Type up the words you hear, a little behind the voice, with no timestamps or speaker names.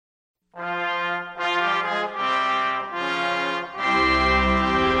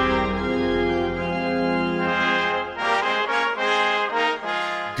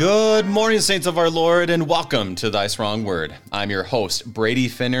Good morning, saints of our Lord, and welcome to Thy Strong Word. I'm your host, Brady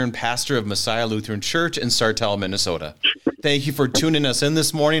Finnern, pastor of Messiah Lutheran Church in Sartell, Minnesota. Thank you for tuning us in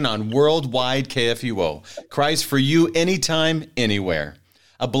this morning on Worldwide KFUO. Christ for you, anytime, anywhere.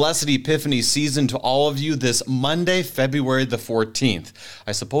 A blessed Epiphany season to all of you this Monday, February the 14th.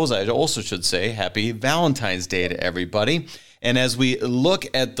 I suppose I also should say Happy Valentine's Day to everybody. And as we look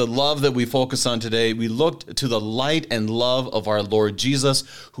at the love that we focus on today, we look to the light and love of our Lord Jesus,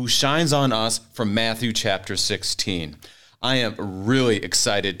 who shines on us from Matthew chapter 16. I am really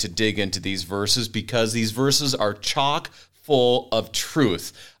excited to dig into these verses because these verses are chock full of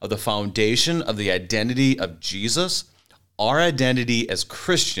truth, of the foundation of the identity of Jesus, our identity as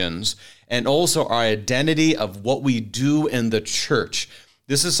Christians, and also our identity of what we do in the church.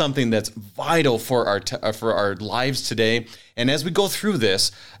 This is something that's vital for our lives today. And as we go through this,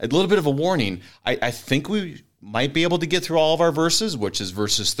 a little bit of a warning. I think we might be able to get through all of our verses, which is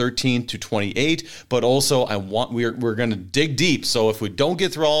verses 13 to 28. But also, we're going to dig deep. So if we don't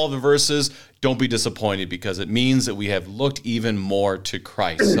get through all of the verses, don't be disappointed, because it means that we have looked even more to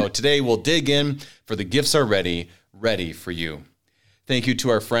Christ. So today we'll dig in, for the gifts are ready for you. Thank you to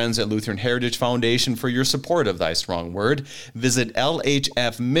our friends at Lutheran Heritage Foundation for your support of Thy Strong Word. Visit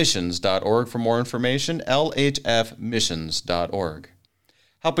lhfmissions.org for more information, lhfmissions.org.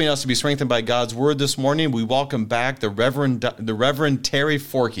 Helping us to be strengthened by God's Word this morning, we welcome back the Reverend Terry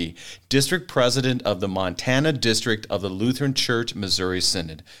Forkey, District President of the Montana District of the Lutheran Church Missouri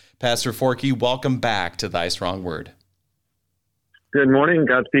Synod. Pastor Forkey, welcome back to Thy Strong Word. Good morning.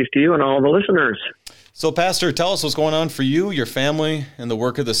 God's peace to you and all the listeners. So, Pastor, tell us what's going on for you, your family, and the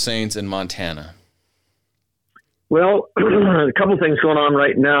work of the saints in Montana. Well, a couple things going on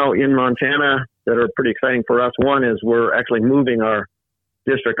right now in Montana that are pretty exciting for us. One is we're actually moving our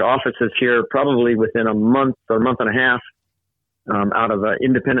district offices here probably within a month or month and a half out of an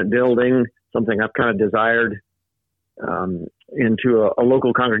independent building, something I've kind of desired, into a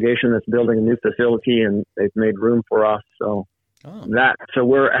local congregation that's building a new facility, and they've made room for us. So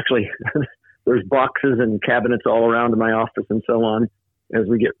we're actually... There's boxes and cabinets all around in my office and so on as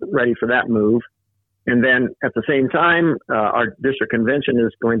we get ready for that move. And then at the same time, our district convention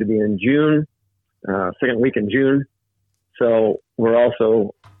is going to be in June, second week in June. So we're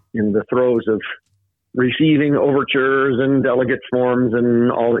also in the throes of receiving overtures and delegate forms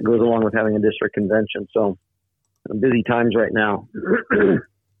and all that goes along with having a district convention. So busy times right now.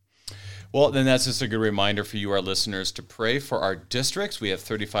 Well, then that's just a good reminder for you, our listeners, to pray for our districts. We have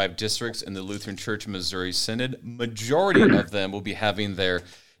 35 districts in the Lutheran Church Missouri Synod. Majority of them will be having their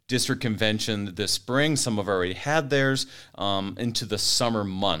district convention this spring. Some have already had theirs into the summer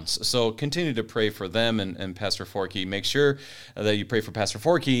months. So continue to pray for them and Pastor Forkey. Make sure that you pray for Pastor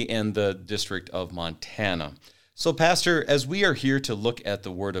Forkey and the District of Montana. So, Pastor, as we are here to look at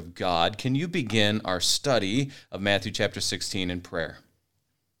the Word of God, can you begin our study of Matthew chapter 16 in prayer?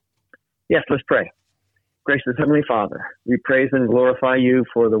 Yes, let's pray. Gracious Heavenly Father, we praise and glorify you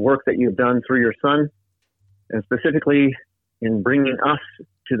for the work that you've done through your Son, and specifically in bringing us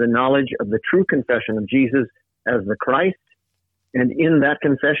to the knowledge of the true confession of Jesus as the Christ, and in that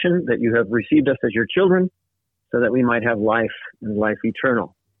confession that you have received us as your children so that we might have life and life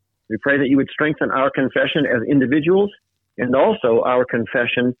eternal. We pray that you would strengthen our confession as individuals and also our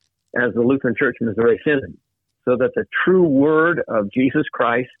confession as the Lutheran Church Missouri Synod, so that the true word of Jesus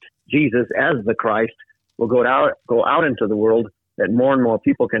Christ, Jesus as the Christ, will go out into the world, that more and more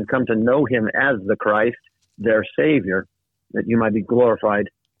people can come to know him as the Christ, their Savior, that you might be glorified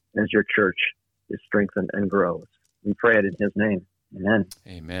as your church is strengthened and grows. We pray it in his name. Amen.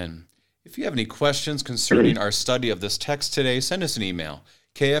 Amen. If you have any questions concerning our study of this text today, send us an email,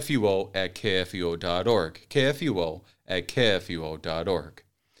 kfuo@kfuo.org, kfuo@kfuo.org.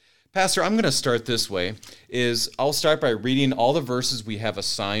 Pastor, I'm going to start this way. I'll start by reading all the verses we have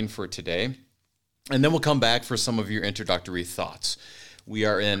assigned for today, and then we'll come back for some of your introductory thoughts. We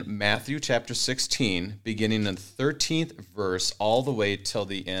are in Matthew chapter 16, beginning in the 13th verse, all the way till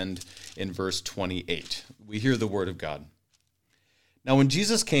the end in verse 28. We hear the word of God. Now, when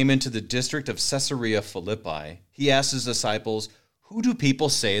Jesus came into the district of Caesarea Philippi, he asked his disciples, "Who do people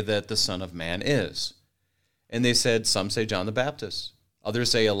say that the Son of Man is?" And they said, "Some say John the Baptist.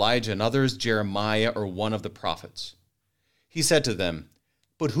 Others say Elijah, and others Jeremiah or one of the prophets." He said to them,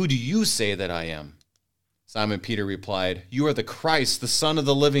 "But who do you say that I am?" Simon Peter replied, "You are the Christ, the Son of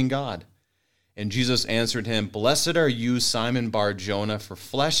the living God." And Jesus answered him, "Blessed are you, Simon Bar-Jonah, for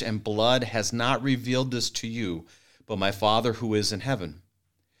flesh and blood has not revealed this to you, but my Father who is in heaven.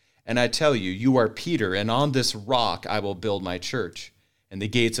 And I tell you, you are Peter, and on this rock I will build my church, and the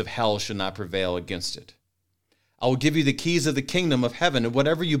gates of hell shall not prevail against it. I will give you the keys of the kingdom of heaven, and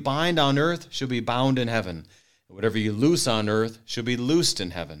whatever you bind on earth shall be bound in heaven, and whatever you loose on earth shall be loosed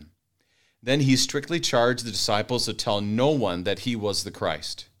in heaven. Then he strictly charged the disciples to tell no one that he was the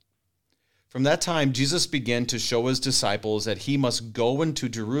Christ. From that time, Jesus began to show his disciples that he must go into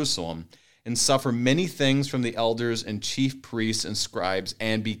Jerusalem and suffer many things from the elders and chief priests and scribes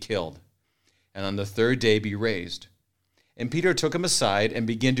and be killed, and on the third day be raised. And Peter took him aside and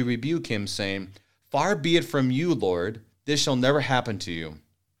began to rebuke him, saying, Far be it from you, Lord, this shall never happen to you.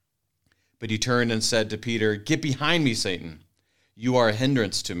 But he turned and said to Peter, Get behind me, Satan. You are a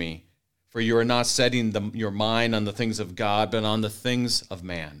hindrance to me, for you are not setting your mind on the things of God, but on the things of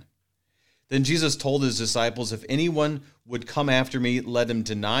man. Then Jesus told his disciples, If anyone would come after me, let him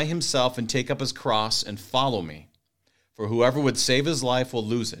deny himself and take up his cross and follow me. For whoever would save his life will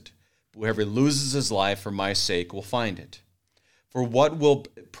lose it. But whoever loses his life for my sake will find it. For what will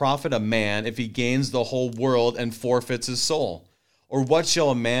profit a man if he gains the whole world and forfeits his soul? Or what shall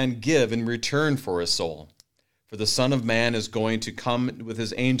a man give in return for his soul? For the Son of Man is going to come with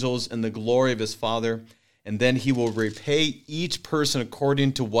his angels in the glory of his Father, and then he will repay each person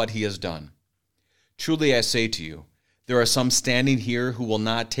according to what he has done. Truly I say to you, there are some standing here who will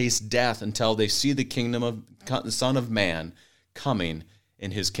not taste death until they see the kingdom of the Son of Man coming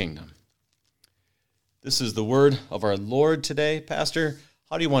in his kingdom. This is the word of our Lord today. Pastor,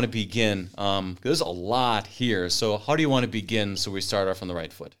 how do you want to begin? There's a lot here, so how do you want to begin so we start off on the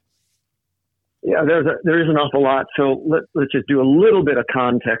right foot? Yeah, there is an awful lot. So let's just do a little bit of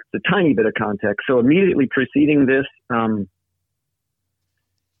context, a tiny bit of context. So immediately preceding this,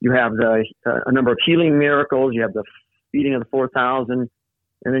 you have a number of healing miracles. You have the feeding of the 4,000,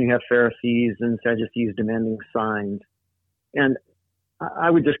 and then you have Pharisees and Sadducees demanding signs. And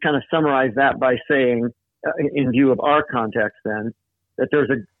I would just kind of summarize that by saying, in view of our context then, that there's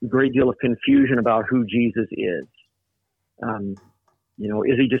a great deal of confusion about who Jesus is.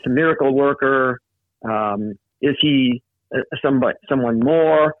 Is he just a miracle worker? Is he someone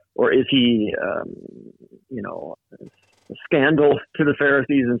more? Or is he, a scandal to the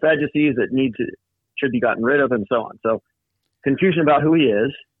Pharisees and Sadducees that should be gotten rid of, and so on. So confusion about who he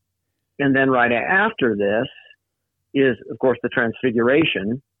is. And then right after this is, of course, the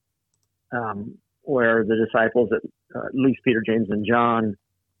transfiguration, where the disciples, at least Peter, James, and John,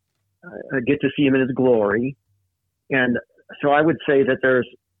 get to see him in his glory. And so I would say that there's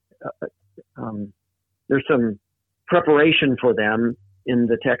some preparation for them in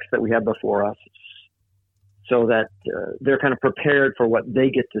the text that we have before us, so that they're kind of prepared for what they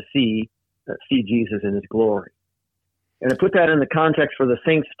get to see Jesus in his glory. And to put that in the context for the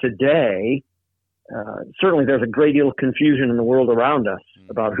saints today, certainly there's a great deal of confusion in the world around us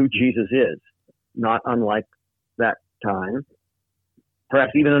about who Jesus is, not unlike that time,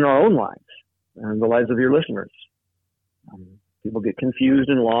 perhaps even in our own lives and the lives of your listeners. People get confused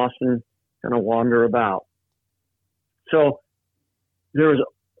and lost and kind of wander about. So there's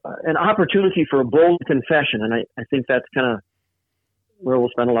an opportunity for a bold confession, and I think that's kind of where we'll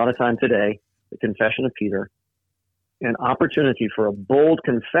spend a lot of time today, the confession of Peter. An opportunity for a bold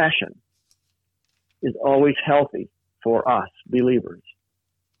confession is always healthy for us believers.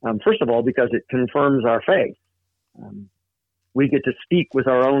 First of all, because it confirms our faith. We get to speak with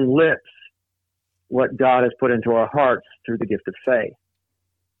our own lips what God has put into our hearts through the gift of faith.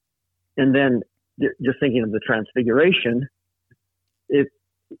 And then, just thinking of the transfiguration,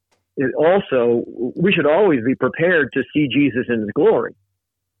 it also, we should always be prepared to see Jesus in his glory.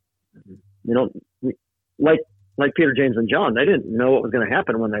 Like Peter, James, and John, they didn't know what was going to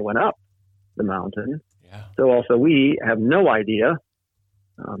happen when they went up the mountain. Yeah. So also we have no idea.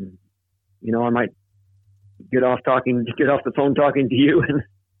 I might get off the phone talking to you and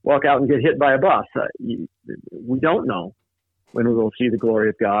walk out and get hit by a bus. We don't know when we will see the glory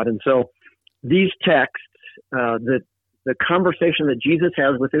of God. And so these texts, the conversation that Jesus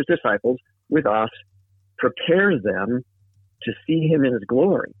has with his disciples, with us, prepares them to see him in his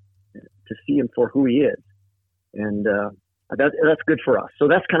glory, to see him for who he is. And that's good for us. So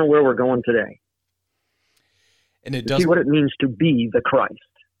that's kind of where we're going today. And it does see what it means to be the Christ.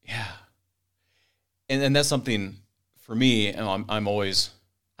 Yeah. And that's something for me, and I'm always,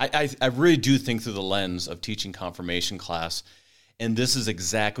 I really do think through the lens of teaching confirmation class. And this is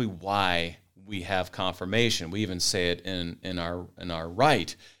exactly why we have confirmation. We even say it in our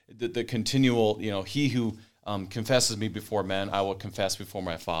rite, the continual, he who confesses me before men, I will confess before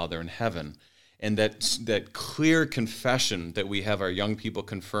my Father in heaven. And that clear confession that we have our young people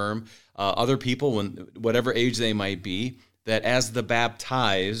confirm, other people, whatever age they might be, that as the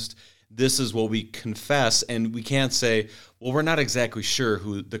baptized, this is what we confess, and we can't say, well, we're not exactly sure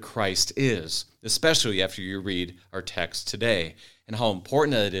who the Christ is, especially after you read our text today, and how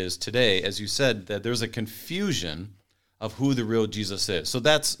important it is today, as you said, that there's a confusion of who the real Jesus is. So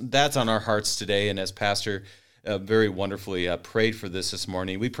that's on our hearts today, and as Pastor very wonderfully prayed for this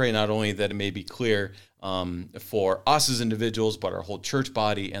morning, we pray not only that it may be clear for us as individuals, but our whole church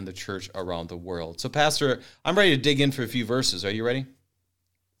body and the church around the world. So, Pastor, I'm ready to dig in for a few verses. Are you ready?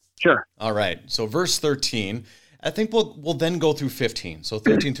 Sure. All right. So, verse 13, I think we'll then go through 15. So,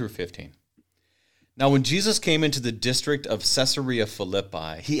 13 through 15. Now, when Jesus came into the district of Caesarea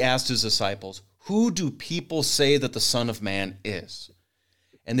Philippi, he asked his disciples, "Who do people say that the Son of Man is?"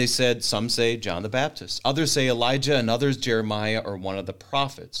 And they said, "Some say John the Baptist, others say Elijah, and others Jeremiah or one of the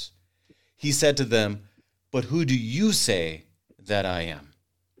prophets." He said to them, "But who do you say that I am?"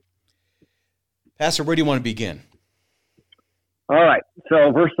 Pastor, where do you want to begin? All right.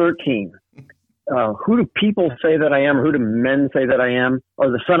 So verse 13. Who do people say that I am? Who do men say that I am? Or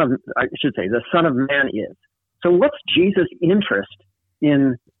the Son of Man is. So what's Jesus' interest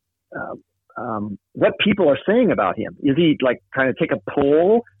in what people are saying about him? Is he like kind of take a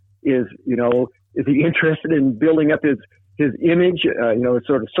poll? Is he interested in building up his image,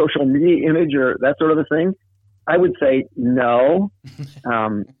 sort of social media image or that sort of a thing? I would say no.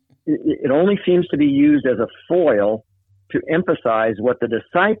 It only seems to be used as a foil to emphasize what the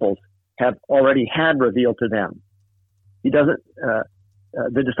disciples have already had revealed to them. He doesn't,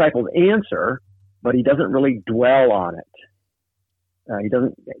 the disciples answer, but he doesn't really dwell on it. He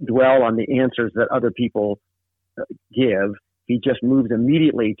doesn't dwell on the answers that other people give. He just moves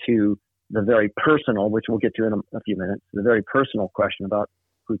immediately to the very personal, which we'll get to in a few minutes, the very personal question about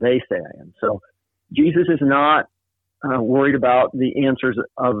who they say I am. So Jesus is not worried about the answers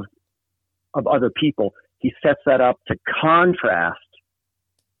of other people. He sets that up to contrast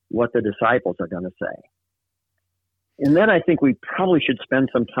what the disciples are going to say. And then I think we probably should spend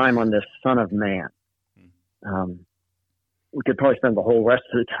some time on this Son of Man. We could probably spend the whole rest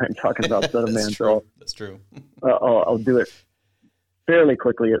of the time talking about Son of Man. True. That's true. I'll do it fairly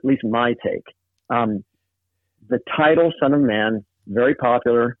quickly, at least my take. The title Son of Man, very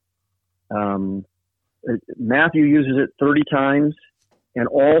popular. Matthew uses it 30 times, and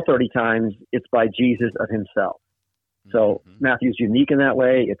all 30 times it's by Jesus of himself. So Matthew's unique in that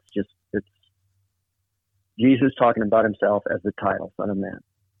way. It's Jesus talking about himself as the title, Son of Man.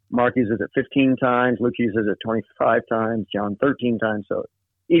 Mark uses it 15 times, Luke uses it 25 times, John 13 times, so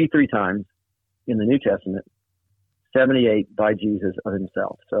 83 times in the New Testament, 78 by Jesus of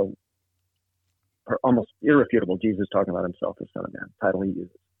himself. So almost irrefutable, Jesus talking about himself as Son of Man, title he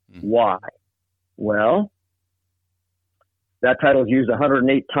uses. Why? Well, that title is used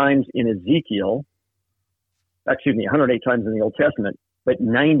 108 times in Ezekiel, 108 times in the Old Testament, but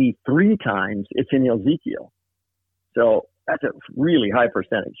 93 times it's in Ezekiel. So that's a really high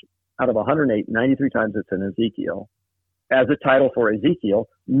percentage. Out of 108, 93 times it's in Ezekiel. As a title for Ezekiel,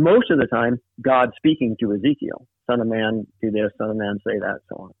 most of the time, God speaking to Ezekiel. Son of Man, do this, Son of Man, say that,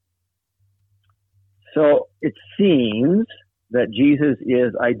 so on. So it seems that Jesus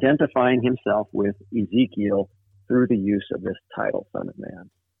is identifying himself with Ezekiel through the use of this title, Son of Man.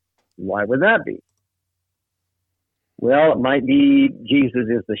 Why would that be? Well, it might be Jesus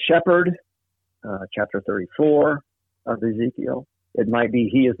is the shepherd, chapter 34 of Ezekiel. It might be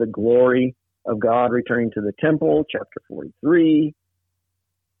he is the glory of God returning to the temple, chapter 43.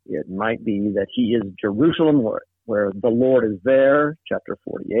 It might be that he is Jerusalem, where the Lord is there, chapter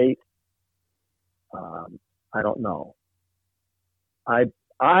 48. I don't know. I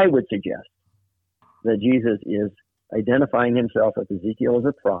would suggest that Jesus is identifying himself as Ezekiel as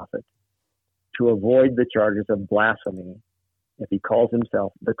a prophet to avoid the charges of blasphemy if he calls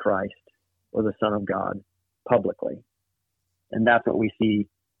himself the Christ or the Son of God publicly. And that's what we see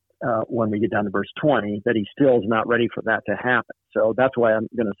when we get down to verse 20, that he still is not ready for that to happen. So that's why I'm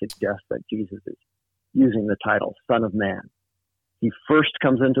going to suggest that Jesus is using the title Son of Man. He first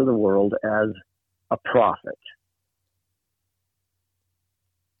comes into the world as a prophet,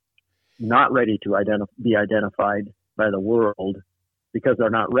 not ready to be identified by the world because they're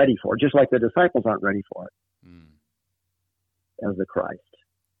not ready for it, just like the disciples aren't ready for it as the Christ.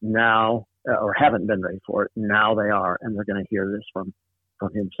 Now, or haven't been ready for it, now they are, and they're going to hear this from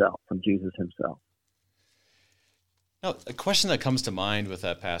himself, from Jesus himself. Now, a question that comes to mind with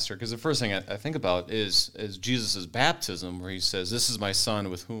that, Pastor, because the first thing I think about is Jesus' baptism, where he says, "This is my son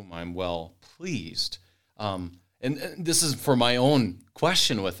with whom I'm well pleased." And this is for my own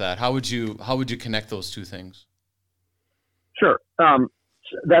question with that. How would you connect those two things? Sure.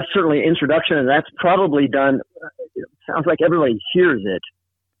 That's certainly an introduction, and that's probably done. It sounds like everybody hears it,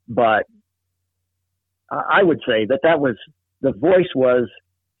 But I would say that the voice was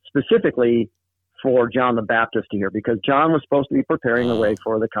specifically for John the Baptist to hear, because John was supposed to be preparing the way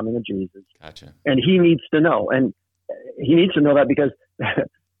for the coming of Jesus. Gotcha. And he needs to know. And he needs to know that because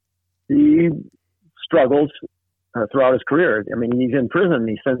he struggles throughout his career. I mean, he's in prison and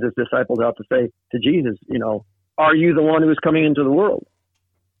he sends his disciples out to say to Jesus, are you the one who is coming into the world?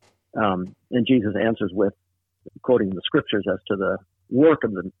 And Jesus answers with quoting the scriptures as to the work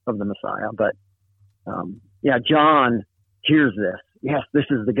of the Messiah. But John hears this. Yes, this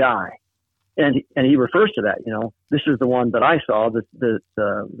is the guy. And he refers to that, this is the one that I saw,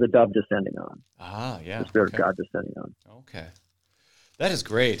 the dove descending on. The Spirit of God descending on. Okay. That is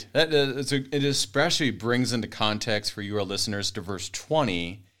great. It especially brings into context for your listeners to verse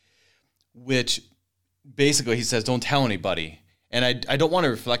 20, which basically he says, don't tell anybody. And I don't want to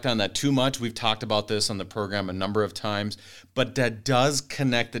reflect on that too much. We've talked about this on the program a number of times, but that does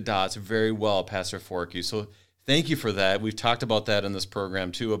connect the dots very well, Pastor Forkey. So thank you for that. We've talked about that in this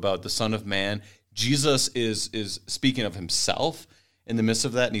program too, about the Son of Man. Jesus is speaking of himself in the midst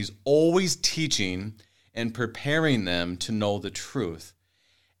of that, and he's always teaching and preparing them to know the truth.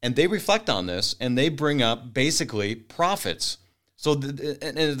 And they reflect on this, and they bring up basically prophets. So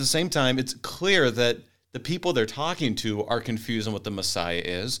and at the same time, it's clear that the people they're talking to are confused on what the Messiah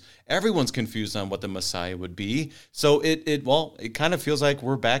is. Everyone's confused on what the Messiah would be. So it kind of feels like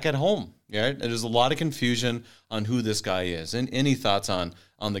we're back at home. Right? There's a lot of confusion on who this guy is. And any thoughts on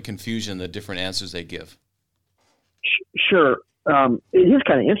the confusion, the different answers they give? Sure. It is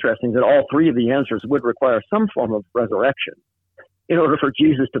kind of interesting that all three of the answers would require some form of resurrection in order for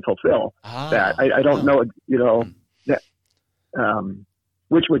Jesus to fulfill that. I don't know, that,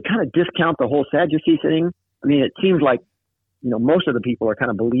 which would kind of discount the whole Sadducee thing. I mean, it seems like, most of the people are kind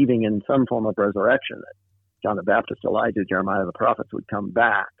of believing in some form of resurrection, that John the Baptist, Elijah, Jeremiah, the prophets would come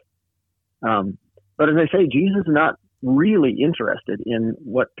back. But as I say, Jesus is not really interested in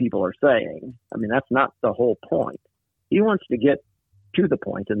what people are saying. I mean, that's not the whole point. He wants to get to the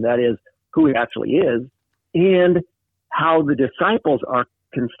point, and that is who he actually is and how the disciples are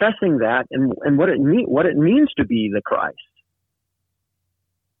confessing that and what it means to be the Christ.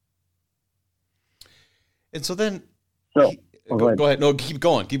 And so then, go ahead. No, keep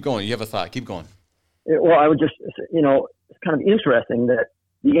going. You have a thought. Keep going. Well, I would just, it's kind of interesting that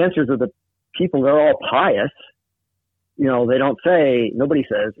the answers of the people, they're all pious. They don't say, nobody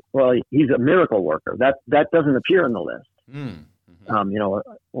says, well, he's a miracle worker. That doesn't appear in the list. Mm-hmm.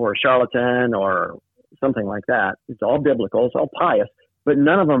 Or a charlatan or something like that. It's all biblical. It's all pious, but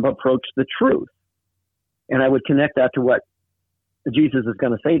none of them approach the truth. And I would connect that to what Jesus is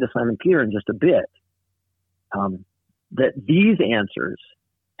going to say to Simon Peter in just a bit. That these answers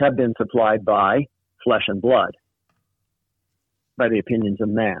have been supplied by flesh and blood, by the opinions of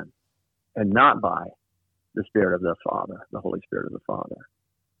man, and not by the Spirit of the Father, the Holy Spirit of the Father.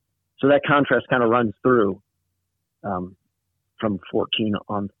 So that contrast kind of runs through from 14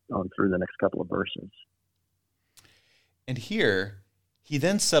 on through the next couple of verses. And here, he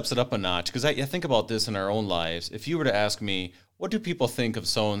then steps it up a notch, because I think about this in our own lives. If you were to ask me, what do people think of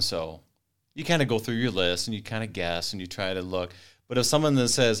so-and-so? You kind of go through your list and you kind of guess and you try to look. But if someone then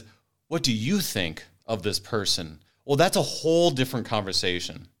says, what do you think of this person? Well, that's a whole different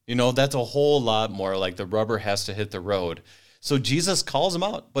conversation. That's a whole lot more like the rubber has to hit the road. So Jesus calls him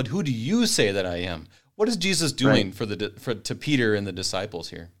out. But who do you say that I am? What is Jesus doing to Peter and the disciples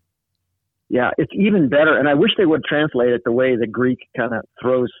here? Yeah, it's even better. And I wish they would translate it the way the Greek kind of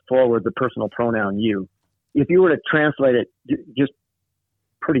throws forward the personal pronoun you. If you were to translate it just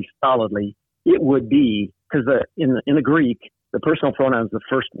pretty solidly, it would be, because in the Greek, the personal pronoun is the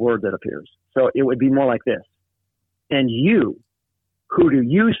first word that appears. So it would be more like this. And you, who do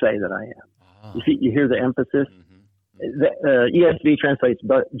you say that I am? You see, you hear the emphasis? Mm-hmm. The ESV translates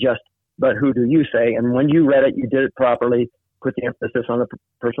but who do you say? And when you read it, you did it properly, put the emphasis on the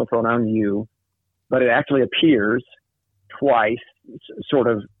personal pronoun you, but it actually appears twice, sort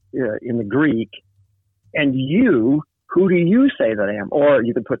of in the Greek. And you, who do you say that I am? Or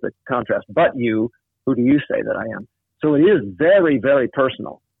you could put the contrast, but you, who do you say that I am? So it is very, very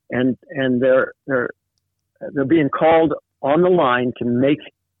personal. And they're being called on the line to make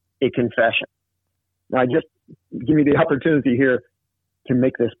a confession. Now, just give me the opportunity here to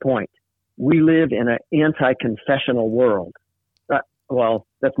make this point. We live in an anti-confessional world. Well,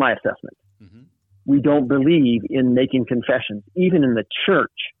 that's my assessment. Mm-hmm. We don't believe in making confessions, even in the church.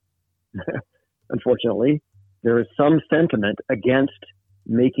 Unfortunately, there is some sentiment against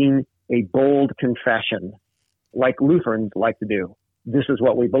making a bold confession, like Lutherans like to do. This is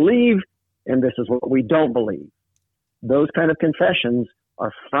what we believe, and this is what we don't believe. Those kind of confessions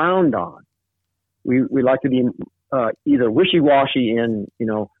are frowned on. We like to be either wishy-washy in,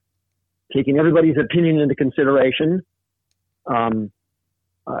 taking everybody's opinion into consideration, in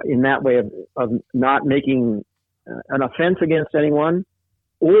that way of not making an offense against anyone,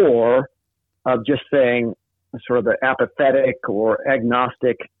 or of just saying sort of the apathetic or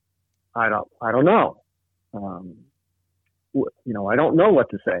agnostic, I don't know. I don't know what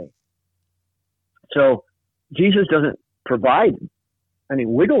to say. So Jesus doesn't provide any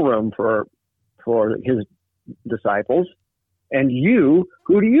wiggle room for his disciples. And you,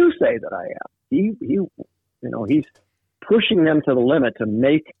 who do you say that I am? He's pushing them to the limit to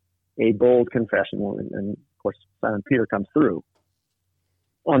make a bold confession. And of course, Simon Peter comes through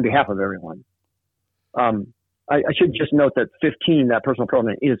on behalf of everyone. I should just note that 15, that personal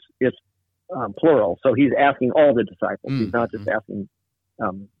pronoun, is plural. So he's asking all the disciples. He's not just asking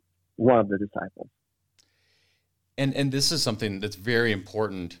one of the disciples. And this is something that's very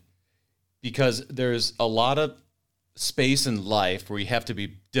important, because there's a lot of space in life where you have to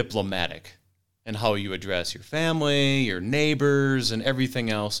be diplomatic in how you address your family, your neighbors, and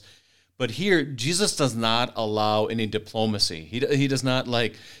everything else. But here, Jesus does not allow any diplomacy. He does not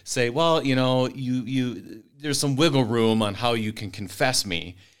say, well, you there's some wiggle room on how you can confess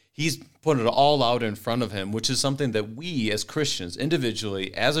me. He's put it all out in front of him, which is something that we as Christians,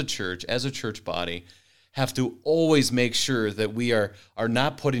 individually, as a church body, have to always make sure that we are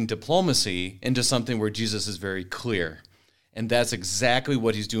not putting diplomacy into something where Jesus is very clear. And that's exactly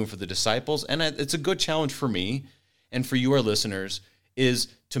what he's doing for the disciples. And it's a good challenge for me and for you, our listeners, is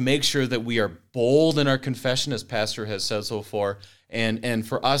to make sure that we are bold in our confession, as Pastor has said so far, and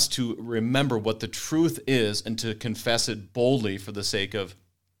for us to remember what the truth is and to confess it boldly for the sake of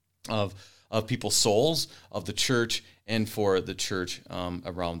people's souls, of the church, and for the church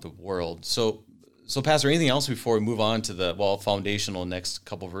around the world. So, Pastor, anything else before we move on to the foundational next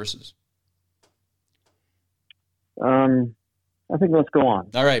couple verses? I think let's go on.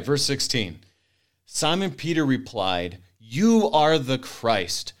 All right, verse 16. Simon Peter replied, "You are the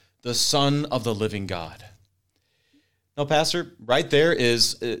Christ, the Son of the living God." Now, Pastor, right there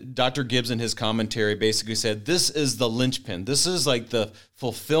is Dr. Gibbs in his commentary basically said this is the linchpin. This is like the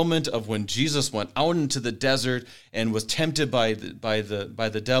fulfillment of when Jesus went out into the desert and was tempted by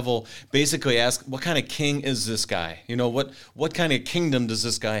the devil. Basically, asked, "What kind of king is this guy? What kind of kingdom does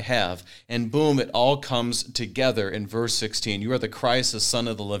this guy have?" And boom, it all comes together in verse 16. You are the Christ, the Son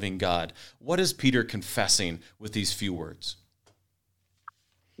of the living God. What is Peter confessing with these few words?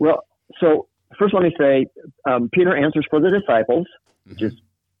 Well, so first, let me say, Peter answers for the disciples, which is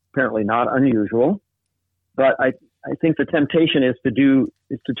apparently not unusual. But I think the temptation is to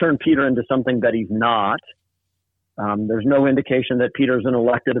turn Peter into something that he's not. There's no indication that Peter's an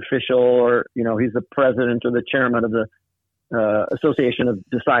elected official, or he's the president or the chairman of the Association of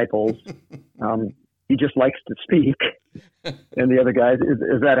Disciples. He just likes to speak, and the other guys,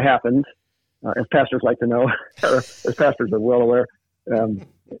 as that happens, as pastors like to know, or as pastors are well aware.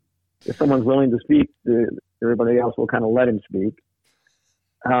 If someone's willing to speak, everybody else will kind of let him speak.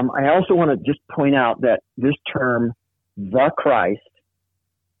 I also want to just point out that this term, the Christ,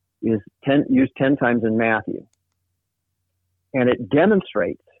 is used 10 times in Matthew. And it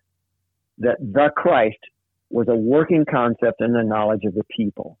demonstrates that the Christ was a working concept in the knowledge of the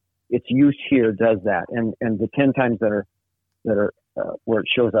people. Its use here does that. And the 10 times that are where it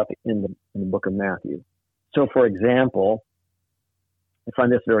shows up in the book of Matthew. So, for example, I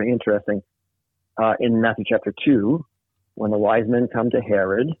find this very interesting. In Matthew chapter 2, when the wise men come to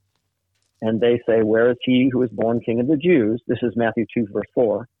Herod, and they say, "Where is he who was born king of the Jews?" This is Matthew 2, verse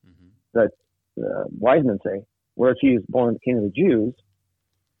 4. The wise men say, "Where is he who was born king of the Jews?"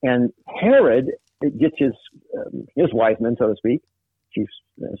 And Herod gets his wise men, so to speak, chiefs,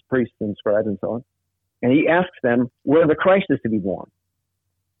 priests and scribes and so on, and he asks them where the Christ is to be born.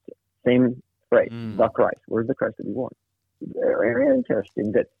 Same phrase, the Christ. Where's the Christ to be born? Very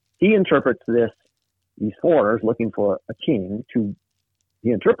interesting that he interprets these foreigners looking for a king,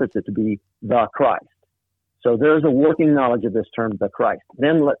 he interprets it to be the Christ. So there's a working knowledge of this term, the Christ.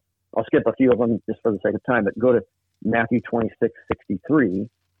 Then I'll skip a few of them just for the sake of time, but go to Matthew 26:63.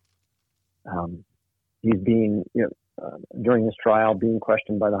 He's being, during this trial, being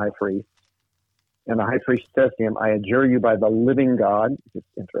questioned by the high priest. And the high priest says to him, "I adjure you by the living God," which is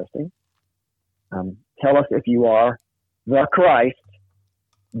interesting. "Tell us if you are the Christ,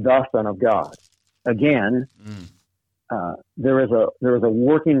 the Son of God." Again, there is a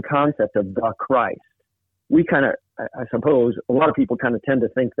working concept of the Christ. We kind of, I suppose, a lot of people kind of tend to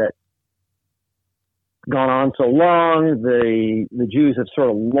think that gone on so long, the Jews have sort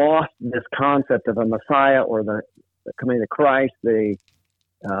of lost this concept of a Messiah or the coming of Christ. They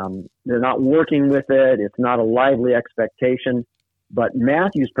They're not working with it. It's not a lively expectation. But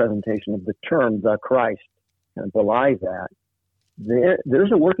Matthew's presentation of the term, the Christ, belies that.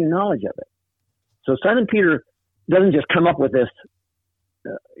 There's a working knowledge of it. So Simon Peter doesn't just come up with this,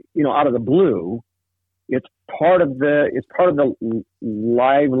 out of the blue. It's part of the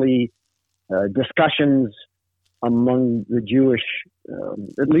lively discussions among the Jewish,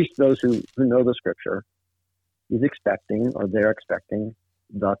 at least those who know the Scripture. They're expecting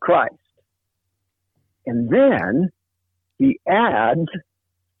the Christ. And then he adds,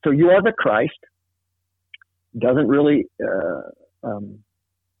 so you are the Christ, doesn't really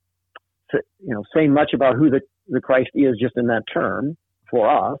say much about who the Christ is just in that term for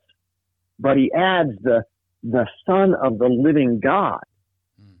us, but he adds the Son of the living God.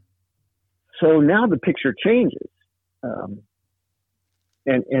 So now the picture changes. And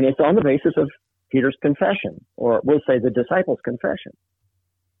it's on the basis of Peter's confession, or we'll say the disciples' confession.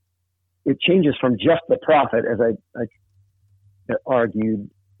 It changes from just the prophet, as I argued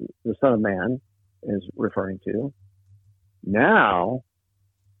the Son of Man is referring to. Now,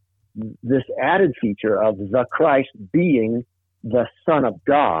 this added feature of the Christ being the Son of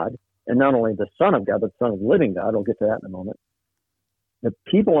God, and not only the Son of God, but the Son of the living God. I'll get to that in a moment. The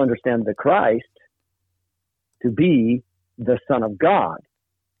people understand the Christ to be the Son of God.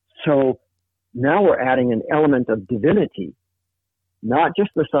 So now we're adding an element of divinity, not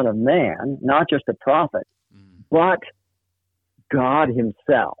just the Son of Man, not just a prophet, but God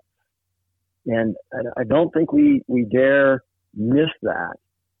himself. And I don't think we dare miss that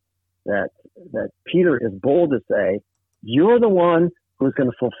Peter is bold to say, you're the one who's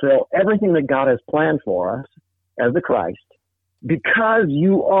going to fulfill everything that God has planned for us as the Christ, because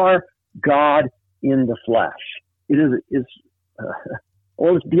you are God in the flesh. It's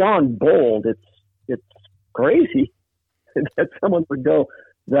beyond bold. It's crazy that someone would go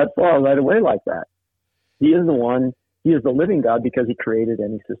that far right away like that. He is the one. He is the living God because he created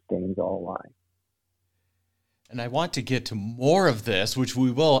and he sustains all life. And I want to get to more of this, which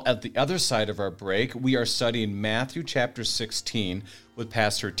we will at the other side of our break. We are studying Matthew chapter 16 with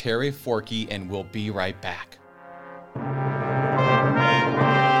Pastor Terry Forkey, and we'll be right back.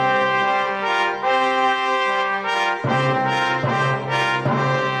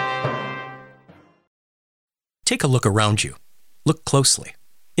 Take a look around you. Look closely.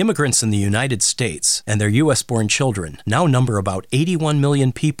 Immigrants in the United States and their U.S.-born children now number about 81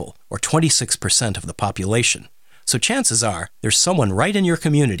 million people, or 26% of the population. So chances are there's someone right in your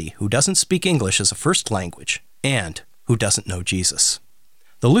community who doesn't speak English as a first language and who doesn't know Jesus.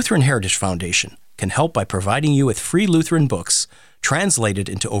 The Lutheran Heritage Foundation can help by providing you with free Lutheran books translated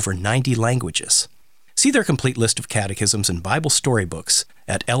into over 90 languages. See their complete list of catechisms and Bible storybooks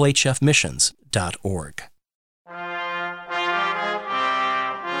at lhfmissions.org.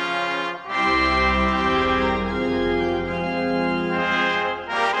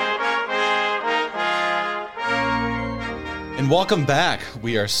 And welcome back.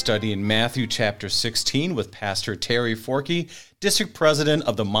 We are studying Matthew chapter 16 with Pastor Terry Forkey, District President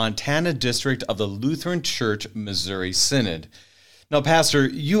of the Montana District of the Lutheran Church Missouri Synod. Now, Pastor,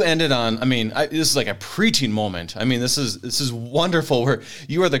 you ended on, this is like a preaching moment. This is wonderful, where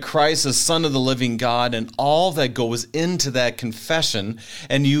you are the Christ, the Son of the living God, and all that goes into that confession.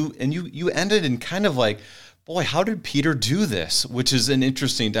 And you ended in kind of like, boy, how did Peter do this? Which is an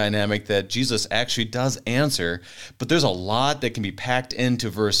interesting dynamic that Jesus actually does answer. But there's a lot that can be packed into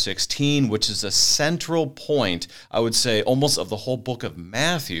verse 16, which is a central point, I would say, almost of the whole book of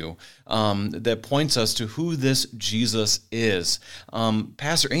Matthew, that points us to who this Jesus is.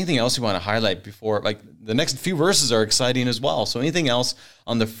 Pastor, anything else you want to highlight before, the next few verses are exciting as well. So anything else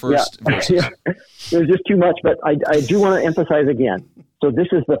on the first verses? Yeah. There's just too much, but I do want to emphasize again. So this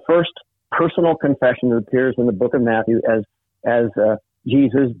is the first personal confession that appears in the book of Matthew as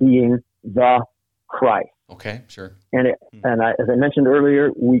Jesus being the Christ. Okay, sure. And as I mentioned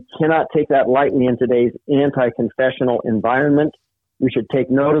earlier, we cannot take that lightly in today's anti-confessional environment. We should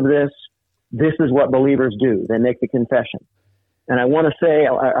take note of this. This is what believers do. They make the confession. And I want to say,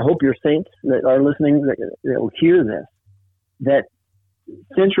 I hope your saints that are listening will hear this, that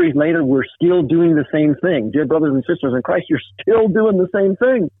centuries later, we're still doing the same thing. Dear brothers and sisters in Christ, you're still doing the same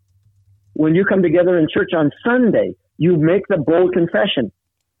thing. When you come together in church on Sunday, you make the bold confession.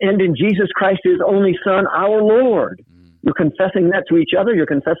 And in Jesus Christ, his only Son, our Lord. You're confessing that to each other. You're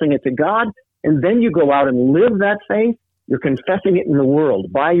confessing it to God. And then you go out and live that faith. You're confessing it in the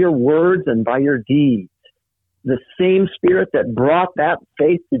world by your words and by your deeds. The same Spirit that brought that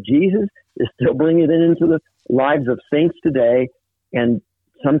faith to Jesus is still bringing it into the lives of saints today. And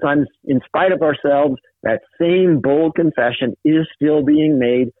sometimes in spite of ourselves, that same bold confession is still being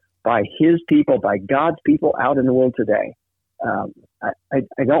made by his people, by God's people out in the world today.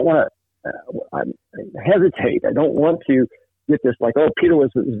 I don't want to hesitate. I don't want to get this like, oh, Peter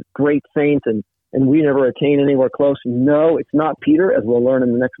was a great saint and we never attained anywhere close. No, it's not Peter, as we'll learn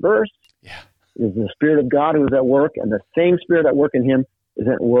in the next verse. Yeah. It is the Spirit of God who is at work, and the same Spirit at work in him is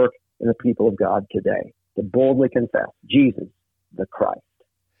at work in the people of God today, to boldly confess Jesus, the Christ.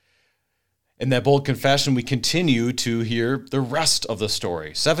 In that bold confession, we continue to hear the rest of the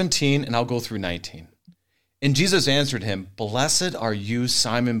story, 17, and I'll go through 19. And Jesus answered him, "Blessed are you,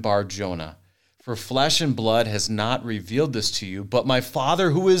 Simon Bar-Jonah, for flesh and blood has not revealed this to you, but my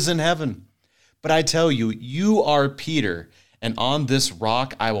Father who is in heaven. But I tell you, you are Peter, and on this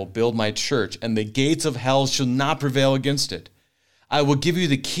rock I will build my church, and the gates of hell shall not prevail against it. I will give you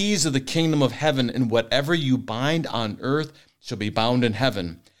the keys of the kingdom of heaven, and whatever you bind on earth shall be bound in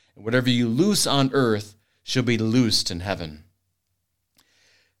heaven, and whatever you loose on earth shall be loosed in heaven."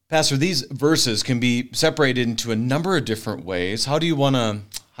 Pastor, these verses can be separated into a number of different ways. How do you want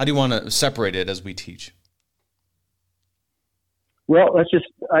to separate it as we teach? Well, let's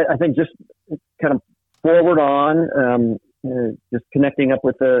I think just kind of forward on, just connecting up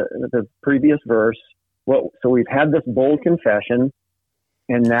with the previous verse. Well, so we've had this bold confession,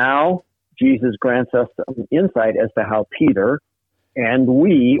 and now Jesus grants us some insight as to how Peter and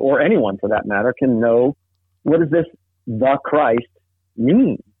we, or anyone for that matter, can know what does this the Christ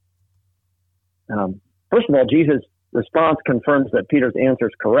mean. First of all, Jesus' response confirms that Peter's answer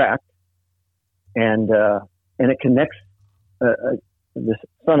is correct, and it connects this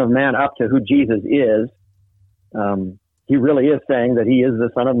Son of Man up to who Jesus is. He really is saying that he is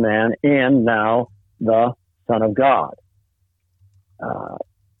the Son of Man and now the Son of God.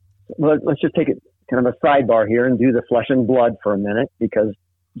 Let's just take it kind of a sidebar here and do the flesh and blood for a minute, because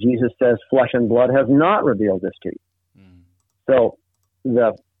Jesus says flesh and blood has not revealed this to you. So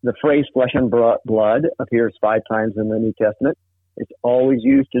the phrase flesh and blood appears 5 times in the New Testament. It's always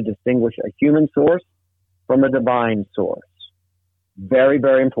used to distinguish a human source from a divine source. Very,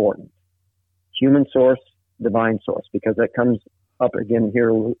 very important. Human source, divine source, because that comes up again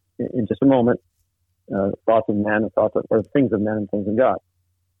here in just a moment. Thoughts of man and or things of man and things of God.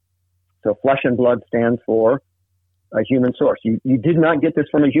 So flesh and blood stands for a human source. You did not get this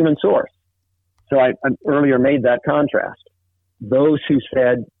from a human source. So I earlier made that contrast. Those who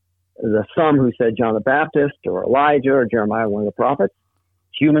said, some who said John the Baptist or Elijah or Jeremiah, one of the prophets,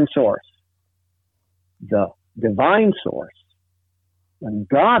 human source. The divine source, when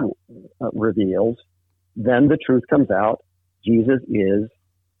God reveals, then the truth comes out. Jesus is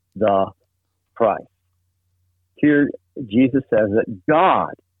the Christ. Here, Jesus says that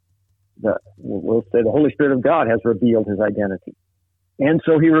God, we'll say the Holy Spirit of God, has revealed his identity. And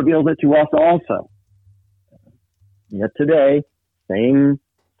so he reveals it to us also. Yet today, same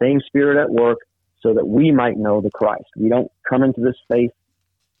Spirit at work, so that we might know the Christ. We don't come into this faith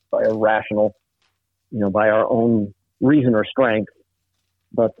by a rational, by our own reason or strength,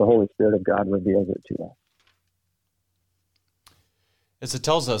 but the Holy Spirit of God reveals it to us. As it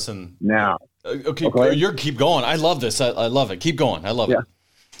tells us in... Now. Okay, keep going. I love this. I love it. Keep going. I love it.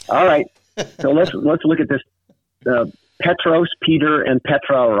 All right. So let's look at this Petros, Peter, and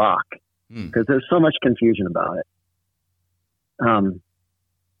Petra rock, because there's so much confusion about it. I'm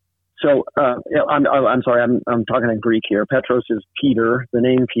sorry, I'm talking in Greek here. Petros is Peter, the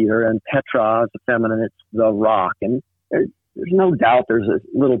name Peter, and Petra is the feminine. It's the rock, and there's no doubt there's a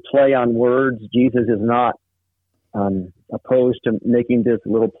little play on words. Jesus is not opposed to making these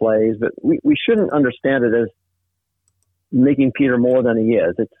little plays, but we shouldn't understand it as making Peter more than he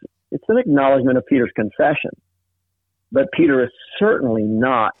is. It's an acknowledgement of Peter's confession, but Peter is certainly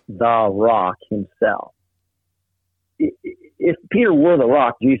not the rock himself. If Peter were the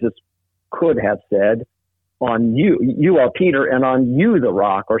rock, Jesus could have said, "On you are Peter, and on you the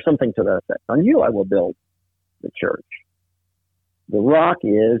rock," or something to that effect. "On you I will build the church." The rock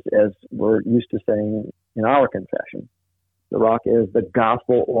is, as we're used to saying in our confession, the rock is the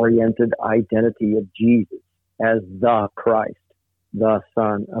gospel-oriented identity of Jesus as the Christ, the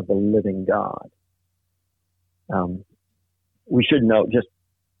Son of the living God. We should note, just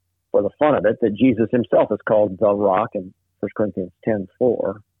for the fun of it, that Jesus himself is called the rock in 1 Corinthians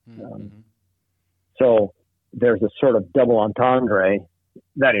 10:4. So there's a sort of double entendre,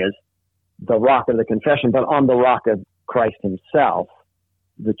 that is, the rock of the confession, but on the rock of Christ himself,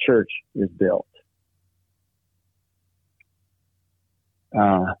 the church is built.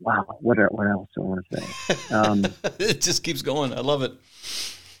 Wow, what else do I want to say? It just keeps going. I love it.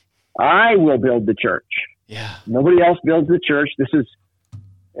 I will build the church. Yeah. Nobody else builds the church. This is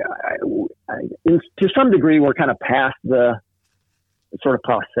to some degree, we're kind of past the sort of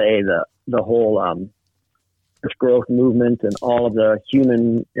passe, the whole church growth movement and all of the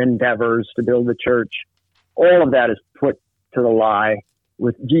human endeavors to build the church. All of that is put to the lie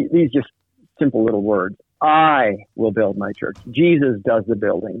with these just simple little words. I will build my church. Jesus does the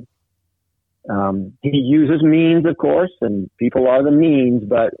building. He uses means, of course, and people are the means,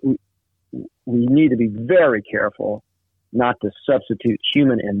 but we need to be very careful not to substitute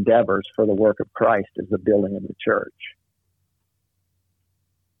human endeavors for the work of Christ as the building of the church.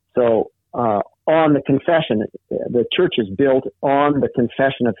 So, on the confession, the church is built on the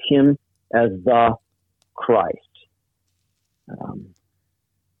confession of Him as the Christ.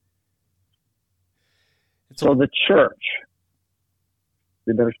 So the church,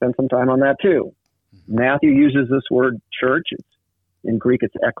 we better spend some time on that too. Matthew uses this word church. In Greek,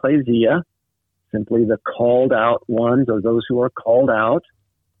 it's ekklesia, simply the called out ones or those who are called out.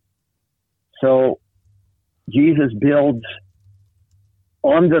 So Jesus builds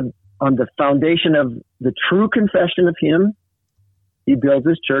on the foundation of the true confession of Him. He builds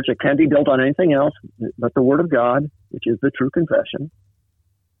His church. It can't be built on anything else but the Word of God, which is the true confession.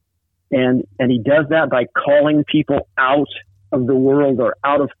 And He does that by calling people out of the world or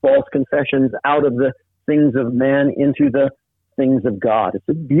out of false confessions, out of the things of man into the things of God. It's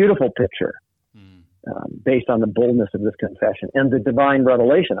a beautiful picture based on the boldness of this confession and the divine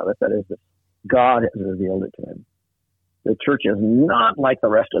revelation of it. That is, that God has revealed it to him. The church is not like the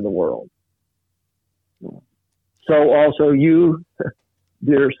rest of the world. So also you,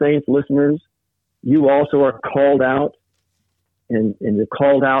 dear saints, listeners, you also are called out, and you're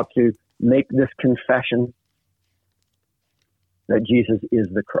called out to make this confession that Jesus is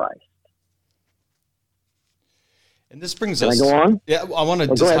the Christ. And this brings Can us. I go on? Yeah, I want to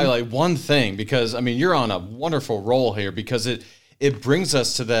just highlight one thing, because I mean you're on a wonderful roll here, because it brings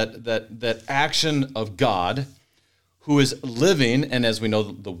us to that action of God, who is living, and as we know,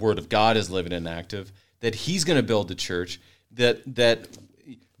 the Word of God is living and active. That He's going to build the church that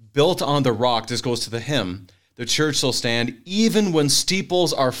built on the rock. This goes to the hymn. The church shall stand even when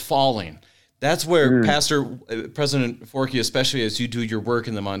steeples are falling. That's where President Forkey, especially as you do your work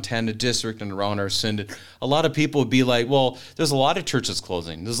in the Montana district and around our synod, a lot of people would be like, well, there's a lot of churches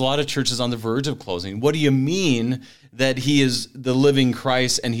closing. There's a lot of churches on the verge of closing. What do you mean that He is the living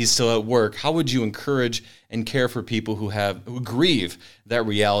Christ and He's still at work? How would you encourage and care for people who grieve that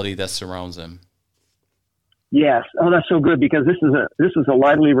reality that surrounds them? Yes. Oh, that's so good, because this is a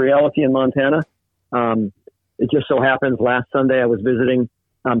lively reality in Montana. It just so happens last Sunday I was visiting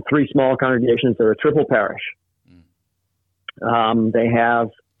 3 small congregations. They're a triple parish. They have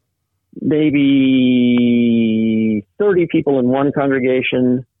maybe 30 people in one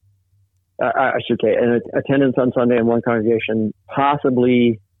congregation. I should say, in attendance on Sunday in one congregation,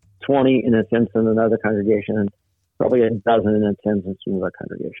 possibly 20 in attendance in another congregation, and probably a dozen in attendance in another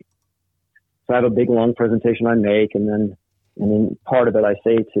congregation. So I have a big, long presentation I make, and then part of it I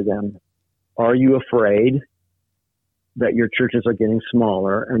say to them, are you afraid that your churches are getting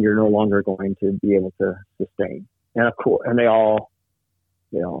smaller and you're no longer going to be able to sustain? And of course, and they all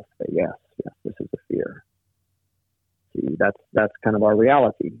say, yes, this is a fear. See, that's kind of our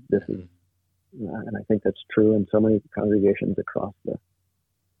reality. This is, and I think that's true in so many congregations across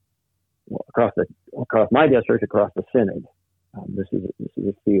my district, across the synod. This is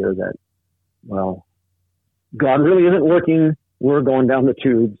a fear that, well, God really isn't working. We're going down the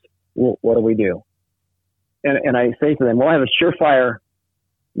tubes. Well, what do we do? And I say to them, well, I have a surefire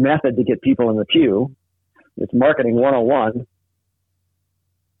method to get people in the pew. It's marketing 101.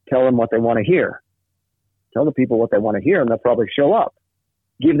 Tell them what they want to hear. Tell the people what they want to hear, and they'll probably show up.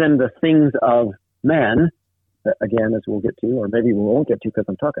 Give them the things of men, again, as we'll get to, or maybe we won't get to because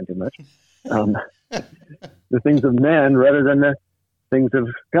I'm talking too much. The things of men rather than the things of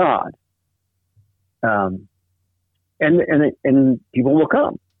God. And people will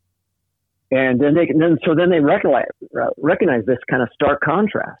come. And then they recognize this kind of stark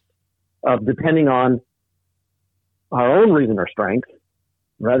contrast of depending on our own reason or strength,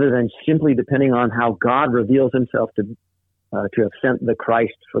 rather than simply depending on how God reveals Himself to have sent the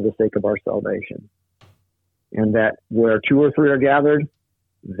Christ for the sake of our salvation. And that where 2 or 3 are gathered,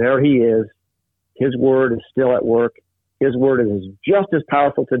 there He is. His word is still at work. His word is just as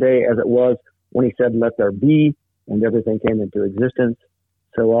powerful today as it was when He said, "Let there be," and everything came into existence.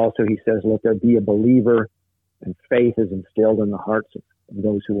 So also He says, let there be a believer, and faith is instilled in the hearts of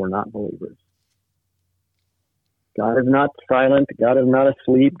those who are not believers. God is not silent. God is not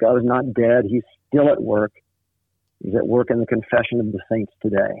asleep. God is not dead. He's still at work. He's at work in the confession of the saints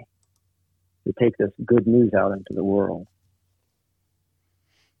today to take this good news out into the world.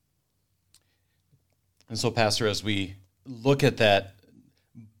 And so, Pastor, as we look at that,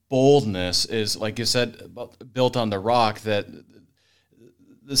 boldness is, like you said, built on the rock, that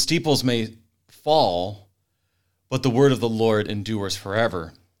the steeples may fall, but the word of the Lord endures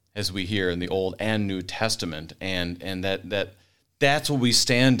forever, as we hear in the Old and New Testament, and that's what we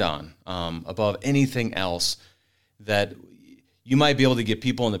stand on above anything else. That you might be able to get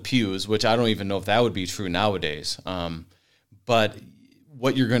people in the pews, which I don't even know if that would be true nowadays, but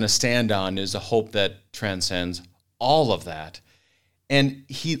what you're going to stand on is a hope that transcends all of that. And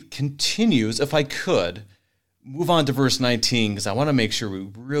he continues, if I could, move on to verse 19, because I want to make sure we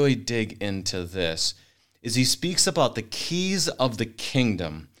really dig into this, is he speaks about the keys of the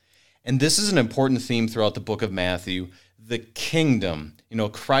kingdom. And this is an important theme throughout the book of Matthew, the kingdom.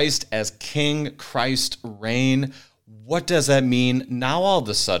 Christ as king, Christ reign. What does that mean? Now all of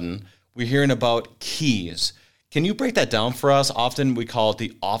a sudden, we're hearing about keys. Can you break that down for us? Often we call it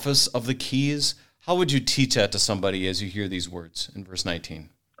the office of the keys. How would you teach that to somebody as you hear these words in verse 19?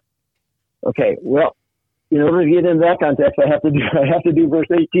 Okay, well, in order to get into that context, I have to do verse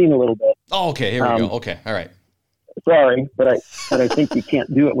 18 a little bit. Oh, okay, here we go. Okay, all right. Sorry, but I think you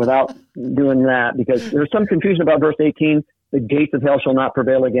can't do it without doing that, because there's some confusion about verse 18. The gates of hell shall not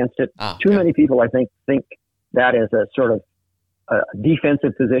prevail against it. Too many people, I think that is a sort of a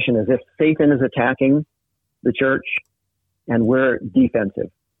defensive position, as if Satan is attacking the church and we're defensive.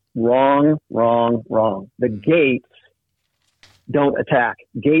 Wrong. The gates don't attack.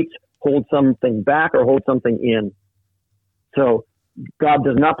 Gates hold something back or hold something in. So God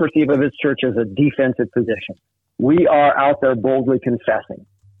does not perceive of his church as a defensive position. We are out there boldly confessing.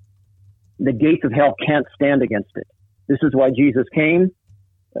 The gates of hell can't stand against it. This is why Jesus came,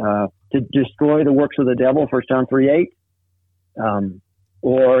 to destroy the works of the devil, 1 John 3:8.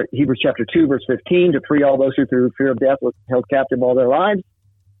 Or Hebrews chapter 2, verse 15, to free all those who through fear of death were held captive all their lives.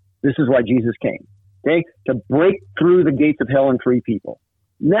 This is why Jesus came, okay? To break through the gates of hell and free people.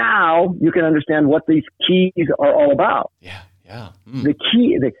 Now you can understand what these keys are all about. Yeah. The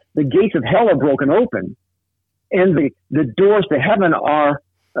gates of hell are broken open, and the doors to heaven are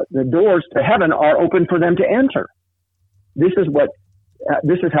open for them to enter. This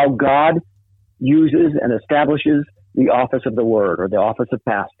is how God uses and establishes the office of the word, or the office of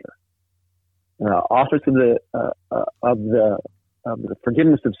pastor, office of the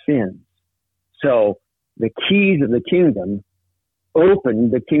forgiveness of sins. So the keys of the kingdom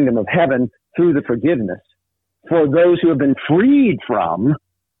open the kingdom of heaven through the forgiveness for those who have been freed from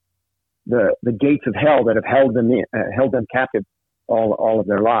the gates of hell that have held them captive all of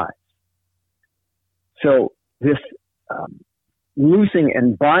their lives. So this loosing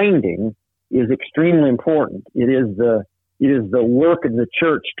and binding is extremely important. It is the work of the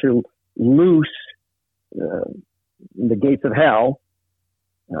church to loose the gates of hell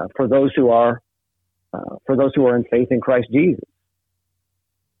for those who are in faith in Christ Jesus.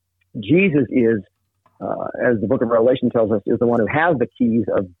 Jesus is, as the book of Revelation tells us, is the one who has the keys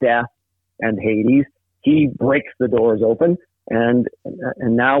of death and Hades. He breaks the doors open, and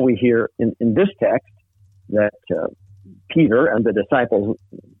now we hear in this text that Peter and the disciples,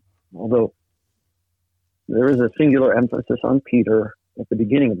 although there is a singular emphasis on Peter at the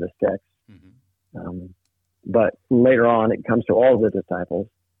beginning of this text, but later on it comes to all of the disciples.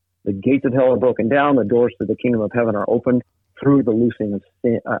 The gates of hell are broken down. The doors to the kingdom of heaven are opened through the loosing of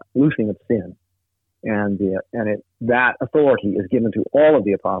sin, and that authority is given to all of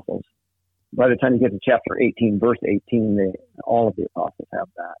the apostles. By the time you get to chapter 18, verse 18, all of the apostles have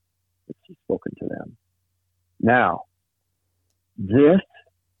that. It's spoken to them. Now, this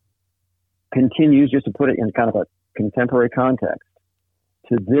continues, just to put it in kind of a contemporary context.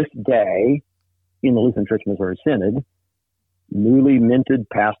 To this day, in the Lutheran Church Missouri Synod, newly minted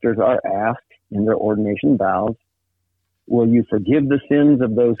pastors are asked in their ordination vows, will you forgive the sins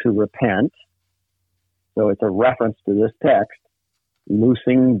of those who repent? So it's a reference to this text,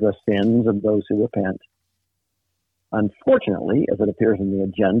 loosing the sins of those who repent. Unfortunately, as it appears in the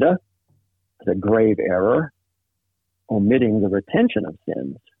agenda, it's a grave error, omitting the retention of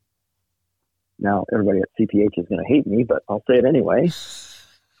sins. Now, everybody at CPH is going to hate me, but I'll say it anyway.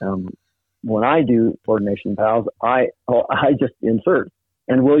 When I do ordination vows, I just insert,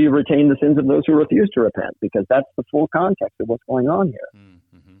 and will you retain the sins of those who refuse to repent? Because that's the full context of what's going on here.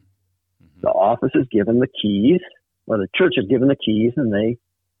 The office is given the keys, or the church is given the keys, and they,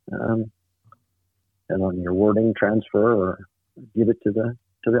 and on your wording, transfer or give it to the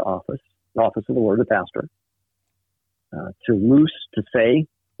office of the word, the pastor, to loose, to say,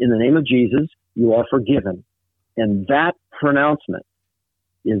 in the name of Jesus, you are forgiven. And that pronouncement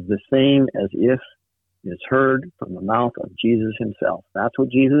is the same as if it's heard from the mouth of Jesus himself. That's what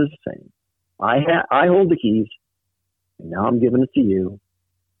Jesus is saying. I hold the keys, and now I'm giving it to you.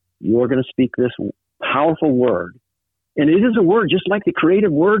 You are going to speak this powerful word. And it is a word just like the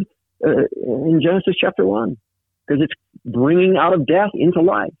creative word in Genesis chapter 1, because it's bringing out of death into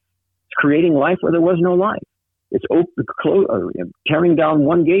life. It's creating life where there was no life. It's tearing down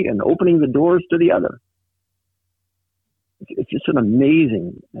one gate and opening the doors to the other. It's just an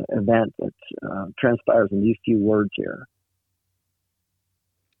amazing event that transpires in these few words here.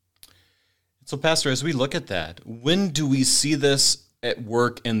 So, Pastor, as we look at that, when do we see this at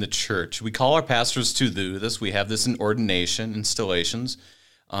work in the church? We call our pastors to do this. We have this in ordination, installations.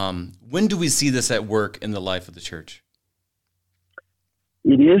 When do we see this at work in the life of the church?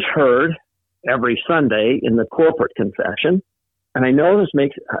 It is heard every Sunday in the corporate confession. And I know this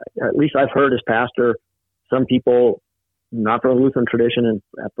makes, at least I've heard as pastor, some people not from the Lutheran tradition and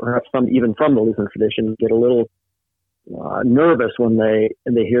perhaps some even from the Lutheran tradition get a little nervous when they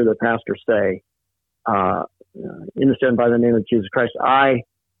hear the pastor say, "Instead, by the name of Jesus Christ, I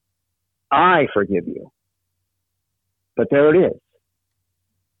forgive you." But there it is.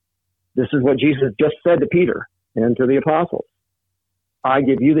 This is what Jesus just said to Peter and to the apostles. I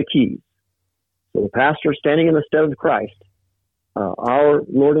give you the keys. So the pastor standing in the stead of Christ, our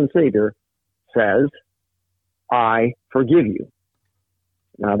Lord and Savior, says, I forgive you.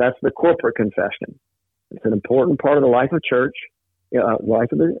 Now that's the corporate confession. It's an important part of the life of church,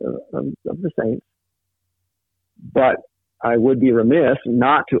 life of the saints. But I would be remiss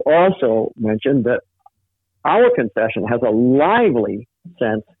not to also mention that our confession has a lively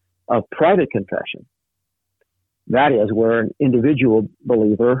sense of private confession. That is where an individual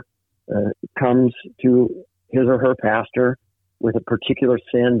believer comes to his or her pastor with a particular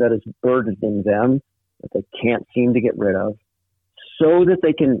sin that is burdening them, that they can't seem to get rid of, so that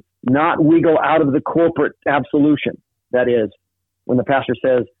they can not wiggle out of the corporate absolution. That is, when the pastor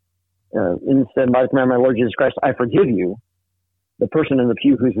says, instead, by the command of my Lord Jesus Christ, I forgive you, the person in the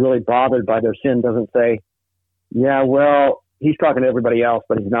pew who's really bothered by their sin doesn't say, yeah, well, he's talking to everybody else,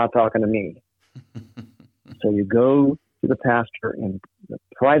 but he's not talking to me. So you go to the pastor in the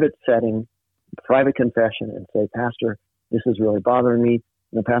private setting, private confession, and say, Pastor, this is really bothering me.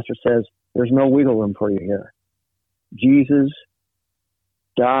 And the pastor says, there's no wiggle room for you here. Jesus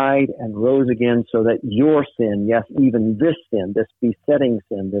died and rose again so that your sin, yes, even this sin, this besetting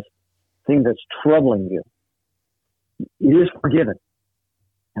sin, this thing that's troubling you, it is forgiven.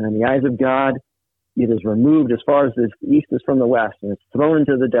 And in the eyes of God, it is removed as far as the east is from the west, and it's thrown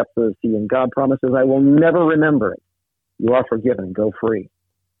into the depths of the sea. And God promises, I will never remember it. You are forgiven. Go free.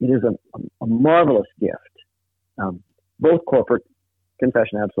 It is a marvelous gift. Both corporate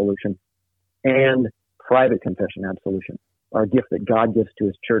confession absolution and private confession absolution are a gift that God gives to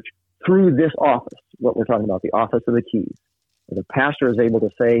his church through this office, what we're talking about, the office of the keys. The pastor is able to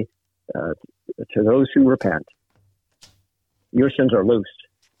say to those who repent, your sins are loosed.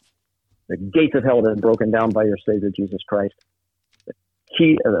 The gates of hell have been broken down by your Savior, Jesus Christ.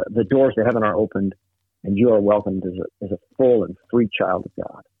 The doors to heaven are opened, and you are welcomed as a full and free child of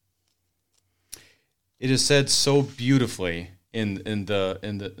God. It is said so beautifully in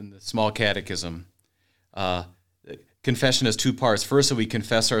the small catechism. Confession has two parts. First, that we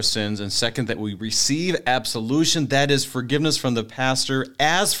confess our sins, and second, that we receive absolution, that is forgiveness from the pastor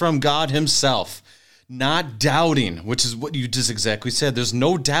as from God himself. Not doubting, which is what you just exactly said. There's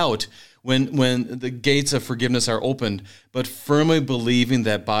no doubt when the gates of forgiveness are opened, but firmly believing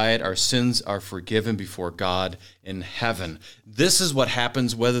that by it our sins are forgiven before God in heaven. This is what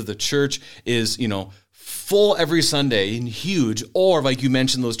happens whether the church is, full every Sunday and huge, or like you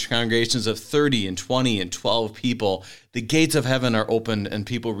mentioned, those congregations of 30 and 20 and 12 people. The gates of heaven are opened and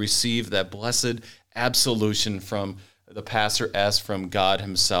people receive that blessed absolution from the pastor as from God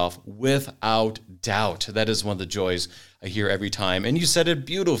himself without doubt. That is one of the joys I hear every time. And you said it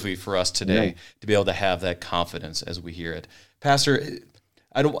beautifully for us today to be able to have that confidence as we hear it. Pastor,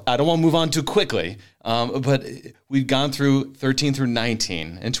 I don't want to move on too quickly, but we've gone through 13 through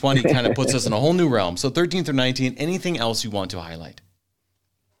 19, and 20 kind of puts us in a whole new realm. So 13 through 19, anything else you want to highlight?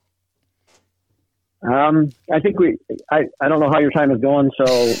 I think I don't know how your time is going,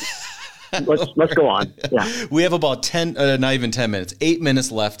 so let's go on. Yeah. We have about not even 10 minutes, 8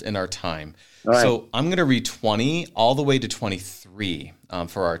 minutes left in our time. Right. So I'm going to read 20 all the way to 23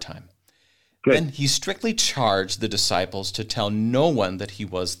 for our time. Good. Then he strictly charged the disciples to tell no one that he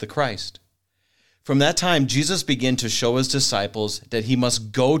was the Christ. From that time, Jesus began to show his disciples that he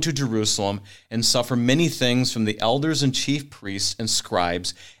must go to Jerusalem and suffer many things from the elders and chief priests and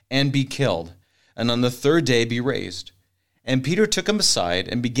scribes and be killed, and on the third day be raised. And Peter took him aside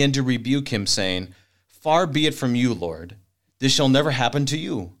and began to rebuke him, saying, Far be it from you, Lord. This shall never happen to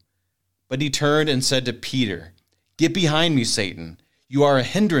you. But he turned and said to Peter, "Get behind me, Satan. You are a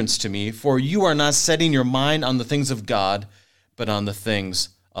hindrance to me, for you are not setting your mind on the things of God, but on the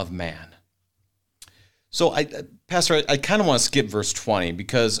things of man." So, Pastor, I kind of want to skip verse 20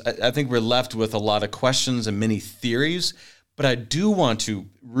 because I think we're left with a lot of questions and many theories, but I do want to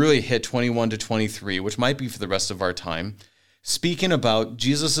really hit 21 to 23, which might be for the rest of our time, speaking about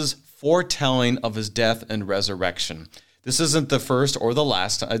Jesus' foretelling of his death and resurrection. This isn't the first or the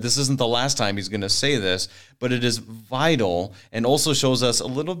last. This isn't the last time he's going to say this, but it is vital and also shows us a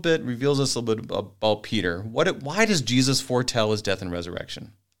little bit, reveals us a little bit about Peter. Why does Jesus foretell his death and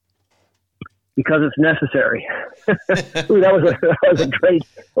resurrection? Because it's necessary. Ooh, that was a great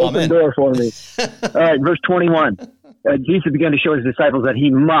open door for me. All right, verse 21. Jesus began to show his disciples that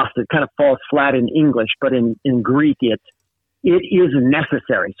he must. It kind of falls flat in English, but in Greek it is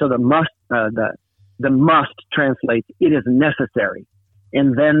necessary. So the must translates it is necessary,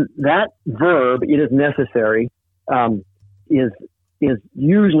 and then that verb it is necessary is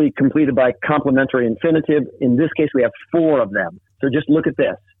usually completed by complementary infinitive. In this case, we have 4 of them. So just look at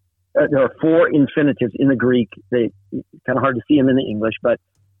this. There are 4 infinitives in the Greek. They kind of hard to see them in the English, but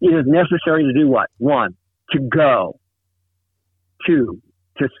it is necessary to do what? 1, to go. 2,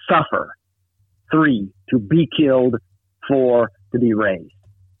 to suffer. 3, to be killed. 4, to be raised.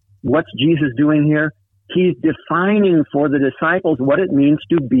 What's Jesus doing here? He's defining for the disciples what it means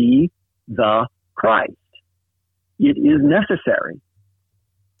to be the Christ. It is necessary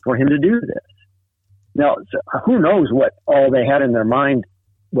for him to do this. Now, who knows what all they had in their mind,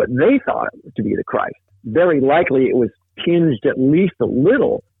 what they thought to be the Christ. Very likely it was tinged at least a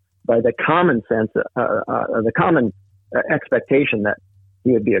little by the common sense, the common expectation that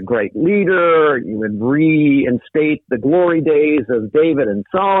he would be a great leader. He would reinstate the glory days of David and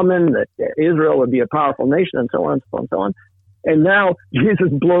Solomon, that Israel would be a powerful nation, and so on and so on and so on. And now Jesus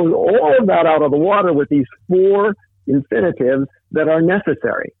blows all of that out of the water with these 4 infinitives that are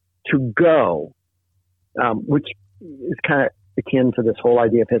necessary to go, which is kind of akin to this whole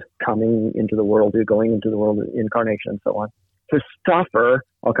idea of his coming into the world, going into the world, incarnation, and so on. To suffer,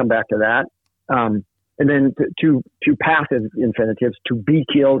 I'll come back to that. And then to passive infinitives, to be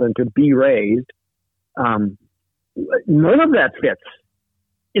killed and to be raised. None of that fits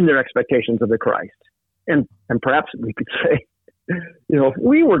in their expectations of the Christ. And perhaps we could say, if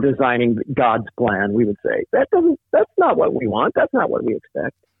we were designing God's plan, we would say, that's not what we want. That's not what we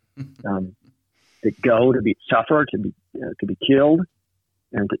expect. To go, to suffer, to be killed,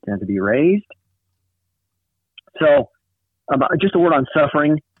 and to be raised. So, just a word on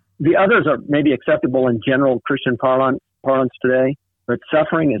suffering. The others are maybe acceptable in general Christian parlance today, but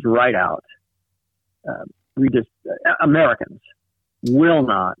suffering is right out. Americans will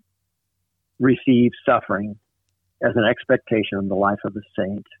not receive suffering as an expectation of the life of the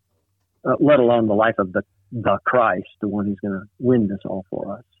saint, let alone the life of the Christ, the one who's going to win this all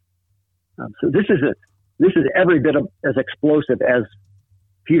for us. So this is every bit as explosive as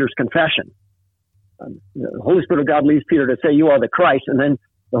Peter's confession. The Holy Spirit of God leads Peter to say, "You are the Christ," and then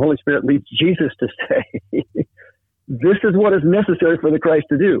the Holy Spirit leads Jesus to say, "This is what is necessary for the Christ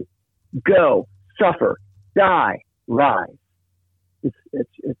to do: go, suffer, die, rise."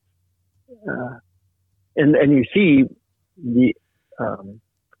 And you see the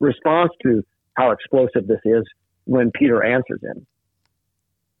response to how explosive this is when Peter answers him.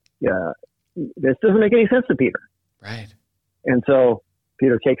 This doesn't make any sense to Peter. Right. And so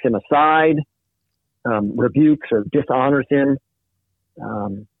Peter takes him aside, rebukes or dishonors him.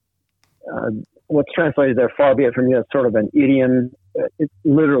 What's translated there, "far be it from you," is sort of an idiom. It's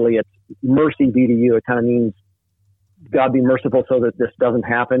mercy be to you. It kind of means God be merciful so that this doesn't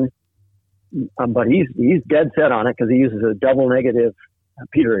happen. But he's dead set on it because he uses a double negative.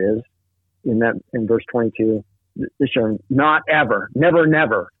 Peter is in verse 22. This shall not ever,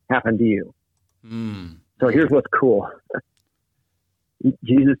 never happen to you. So here's what's cool.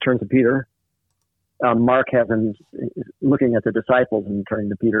 Jesus turns to Peter. Mark has him looking at the disciples and turning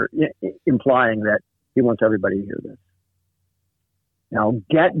to Peter, implying that he wants everybody to hear this. Now,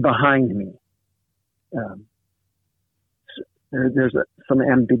 get behind me. There's some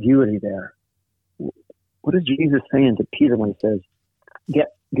ambiguity there. What is Jesus saying to Peter when he says,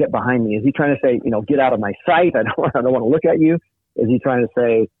 get behind me? Is he trying to say, get out of my sight? I don't want to look at you. Is he trying to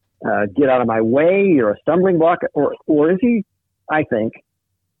say, get out of my way? You're a stumbling block. Or is he, I think,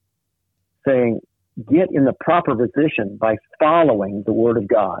 saying, get in the proper position by following the word of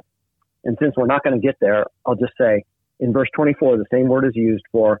God? And since we're not going to get there, I'll just say in verse 24, the same word is used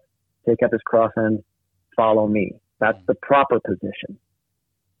for take up his cross and follow me. That's the proper position.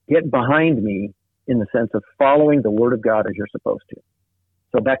 Get behind me in the sense of following the word of God as you're supposed to.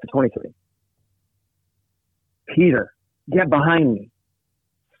 So back to 23. Peter, get behind me.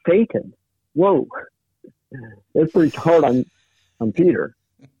 Satan, whoa. It's pretty hard on Peter.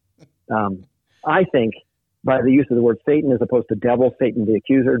 I think by the use of the word Satan as opposed to devil, Satan the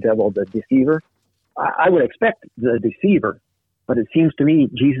accuser, devil the deceiver, I would expect the deceiver, but it seems to me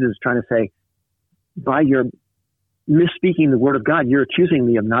Jesus is trying to say, by your misspeaking the word of God, you're accusing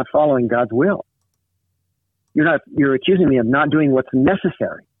me of not following God's will. You're accusing me of not doing what's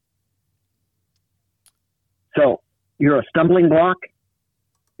necessary. So you're a stumbling block,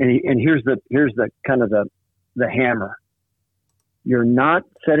 and here's the kind of the hammer. You're not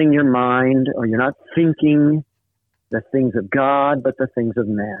setting your mind, or you're not thinking the things of God, but the things of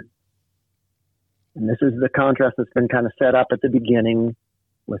man. And this is the contrast that's been kind of set up at the beginning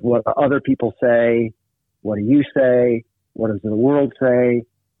with what other people say. What do you say? What does the world say?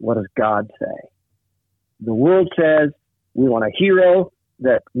 What does God say? The world says we want a hero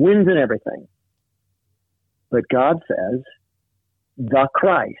that wins in everything. But God says the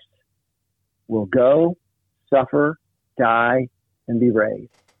Christ will go, suffer, die, and be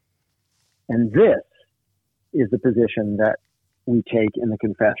raised. And this is the position that we take in the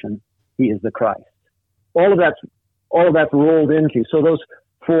confession. He is the Christ. All of that's rolled into. So those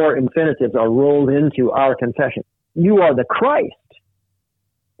four infinitives are rolled into our confession. You are the Christ.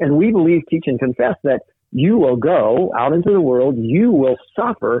 And we believe, teach, and confess that you will go out into the world, you will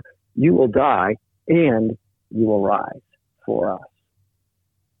suffer, you will die, and you will rise for us.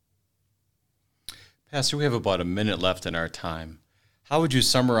 Pastor, we have about a minute left in our time. How would you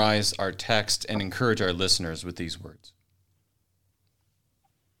summarize our text and encourage our listeners with these words?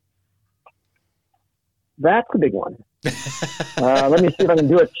 That's the big one. Let me see if I can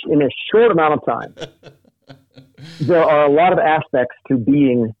do it in a short amount of time. There are a lot of aspects to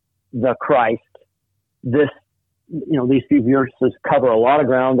being the Christ. These few verses cover a lot of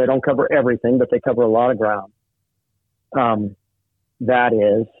ground. They don't cover everything, but they cover a lot of ground. That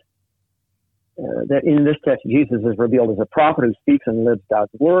is, that in this text, Jesus is revealed as a prophet who speaks and lives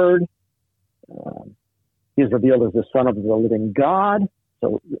God's word. He is revealed as the Son of the living God,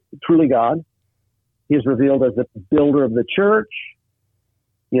 so truly God. He is revealed as the builder of the church.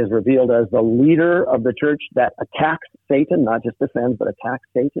 He is revealed as the leader of the church that attacks Satan, not just defends, but attacks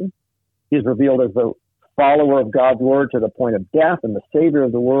Satan. He is revealed as the follower of God's word to the point of death and the savior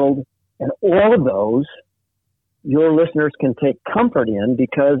of the world. And all of those, your listeners can take comfort in,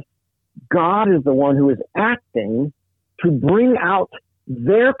 because God is the one who is acting to bring out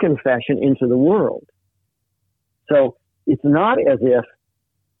their confession into the world. So it's not as if,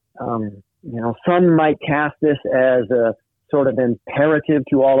 some might cast this as a sort of imperative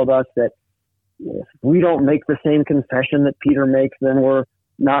to all of us that if we don't make the same confession that Peter makes, then we're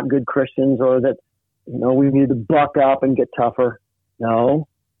not good Christians, or that, we need to buck up and get tougher. No,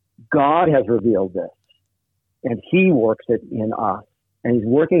 God has revealed this, and he works it in us. And he's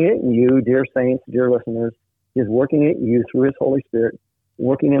working it in you, dear saints, dear listeners. He's working it in you through his Holy Spirit,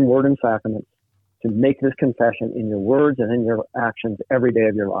 working in word and sacraments to make this confession in your words and in your actions every day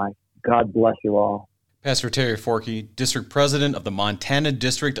of your life. God bless you all. Pastor Terry Forkey, District President of the Montana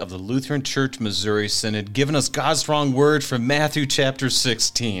District of the Lutheran Church Missouri Synod, giving us God's strong word from Matthew chapter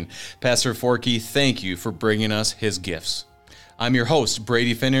 16. Pastor Forkey, thank you for bringing us his gifts. I'm your host,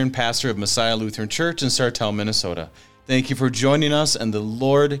 Brady Finnern, pastor of Messiah Lutheran Church in Sartell, Minnesota. Thank you for joining us, and the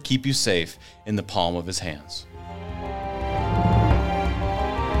Lord keep you safe in the palm of his hands.